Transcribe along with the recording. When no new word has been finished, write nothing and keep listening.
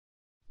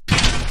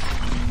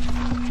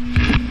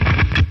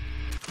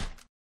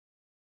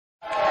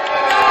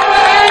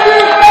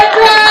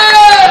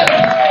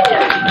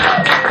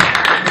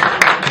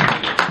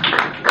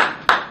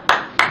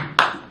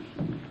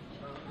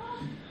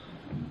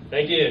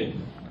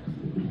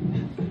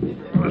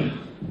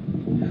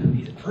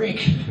He's a prick.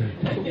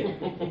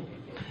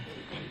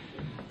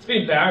 It's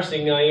been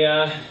embarrassing.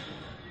 I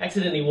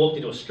accidentally walked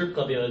into a strip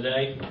club the other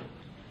day.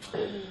 I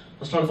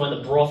was trying to find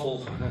the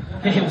brothel.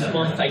 It was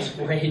my face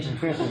red.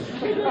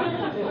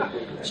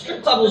 The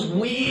strip club was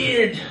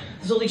weird.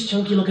 There's all these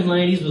chunky looking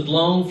ladies with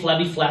long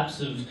flabby flaps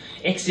of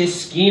excess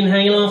skin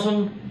hanging off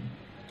them.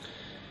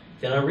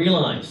 Then I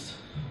realised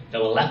they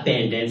were lap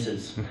band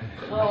dancers.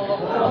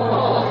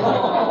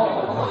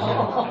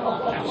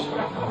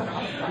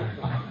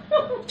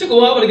 Took a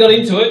while, but I got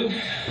into it.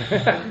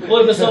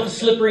 Bought myself a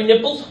slippery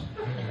nipple.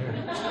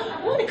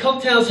 Why do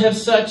cocktails have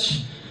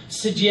such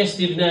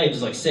suggestive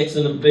names like Sex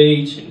on the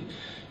Beach and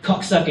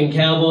Cocksucking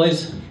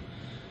Cowboys?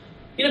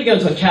 You never go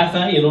into a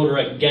cafe and order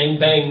a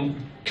gangbang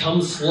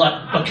cum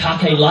slut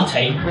bakake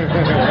latte.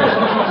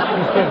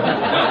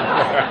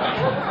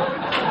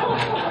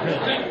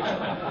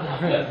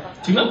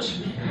 Too much?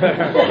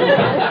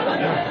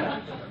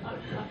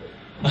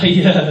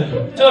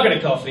 Talking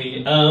of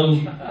coffee,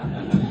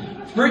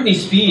 Britney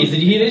Spears,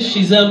 did you hear this?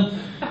 She's got a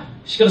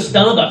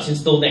Starbucks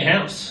installed in their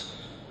house.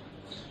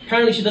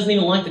 Apparently she doesn't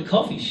even like the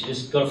coffee, she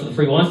just got it for the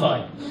free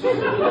Wi-Fi.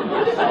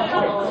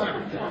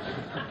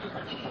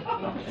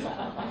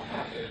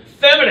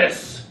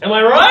 Feminists, am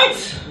I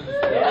right?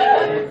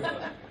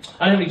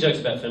 I don't have any jokes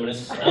about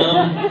feminists,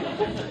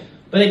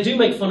 but they do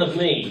make fun of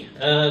me.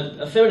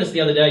 A feminist the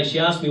other day, she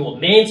asked me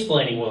what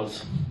mansplaining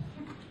was.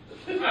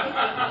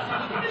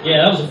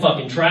 Yeah, that was a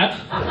fucking trap.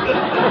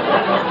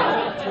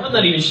 I'm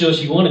not even sure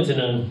she wanted to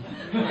know.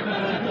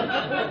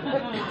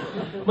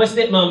 My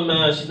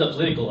stepmom, she's not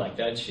political like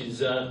that.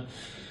 She's a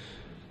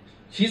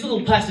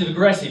little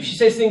passive-aggressive. She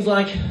says things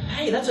like,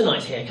 "Hey, that's a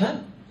nice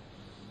haircut.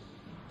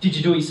 Did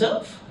you do it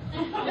yourself?"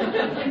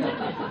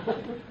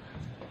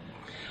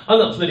 I'm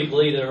not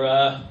political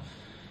either.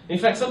 In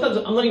fact, sometimes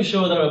I'm not even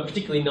sure that I'm a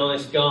particularly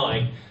nice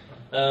guy.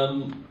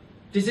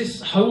 There's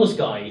this homeless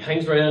guy. He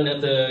hangs around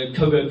at the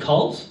Coburg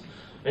Coles,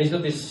 and he's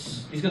got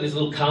this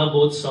little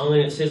cardboard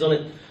sign that says on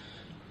it,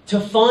 "To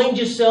find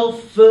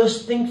yourself,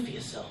 first think for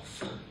yourself."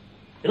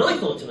 And I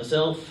thought to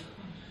myself,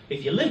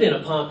 if you live in a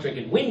park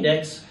drinking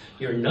Windex,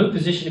 you're in no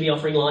position to be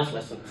offering life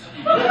lessons.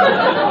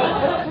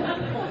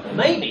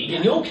 Maybe,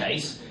 in your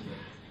case,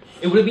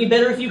 it would have been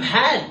better if you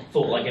had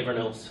thought like everyone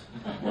else.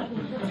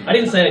 I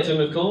didn't say that to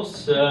him, of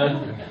course.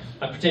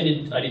 I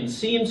pretended I didn't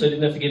see him, so I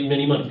didn't have to give him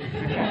any money.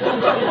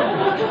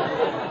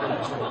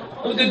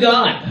 I'm a good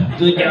guy.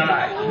 Good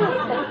guy.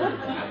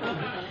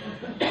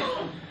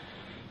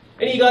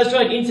 Any of you guys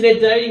tried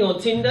internet dating or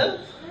Tinder?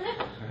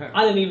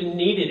 I don't even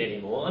need it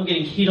anymore. I'm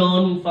getting hit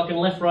on fucking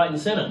left, right and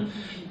centre.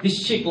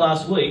 This chick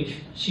last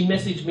week, she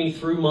messaged me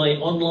through my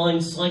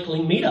online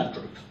cycling meetup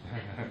group.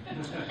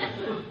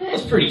 I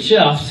was pretty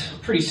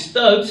chuffed, pretty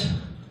stoked.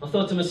 I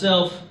thought to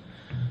myself,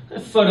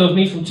 that photo of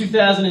me from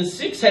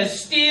 2006 has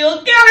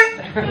still got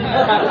it!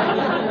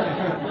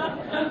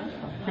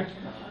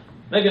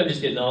 Maybe I'm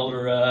just getting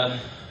older.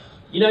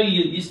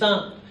 You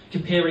start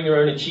comparing your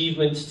own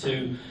achievements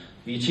to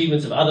the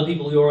achievements of other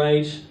people your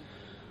age.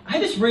 I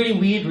had this really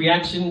weird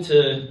reaction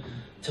to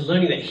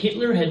learning that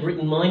Hitler had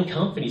written Mein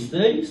Kampf in his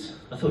 30s.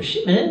 I thought,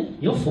 shit man,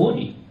 you're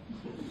 40.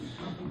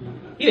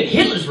 Even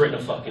Hitler's written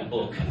a fucking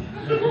book.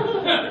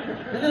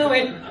 And then I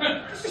went,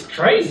 this is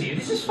crazy,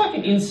 this is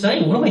fucking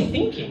insane, what am I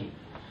thinking?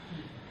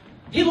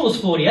 Hitler was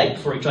 48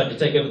 before he tried to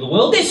take over the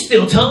world, there's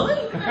still time!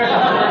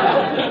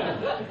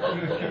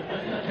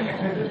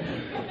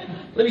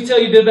 Let me tell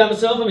you a bit about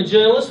myself, I'm a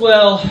journalist,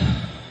 well,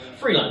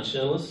 freelance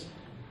journalist.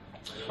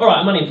 Alright,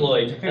 I'm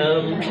unemployed.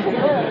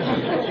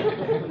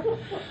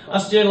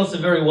 Us journalists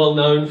are very well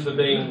known for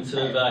being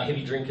sort of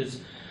heavy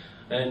drinkers.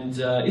 And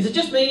is it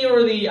just me, or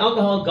are the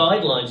alcohol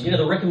guidelines,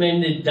 the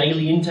recommended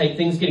daily intake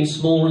things getting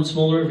smaller and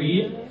smaller every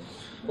year?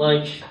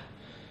 Like,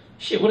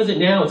 shit, what is it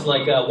now? It's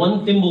like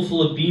 1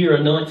 thimbleful of beer a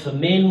night for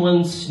men,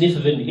 1 sniff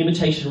of an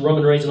imitation rum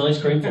and raisin ice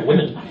cream for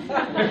women.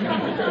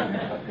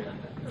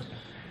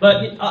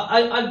 But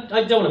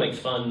I don't want to make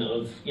fun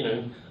of,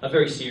 a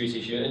very serious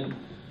issue. And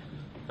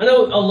I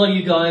know a lot of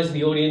you guys in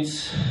the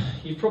audience,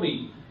 you've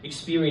probably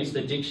experienced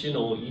addiction,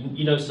 or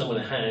you know someone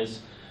that has.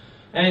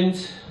 And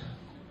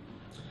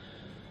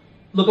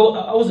look,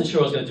 I wasn't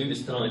sure I was going to do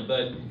this tonight,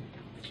 but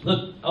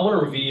look, I want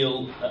to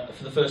reveal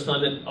for the first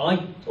time that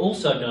I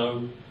also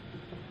know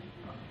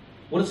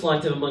what it's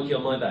like to have a monkey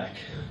on my back.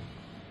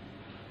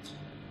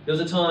 There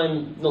was a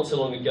time not so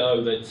long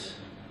ago that,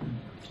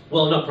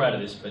 well, I'm not proud of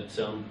this, but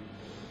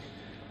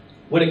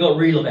when it got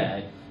real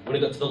bad, when it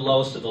got to the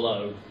lowest of the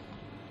low,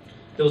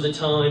 there was a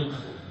time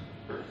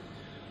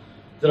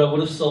that I would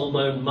have sold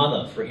my own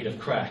mother for a hit of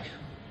crack.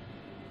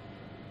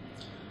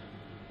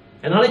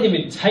 And I didn't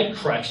even take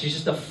crack, she's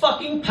just a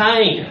fucking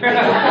pain. Get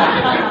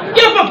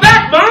off my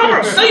back, Mom, or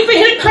I'll sell you for a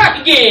hit of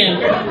crack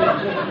again.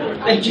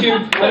 Thank you.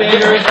 I'm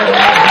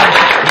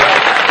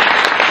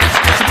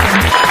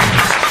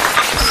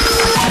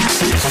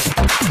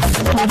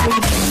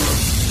Andrew.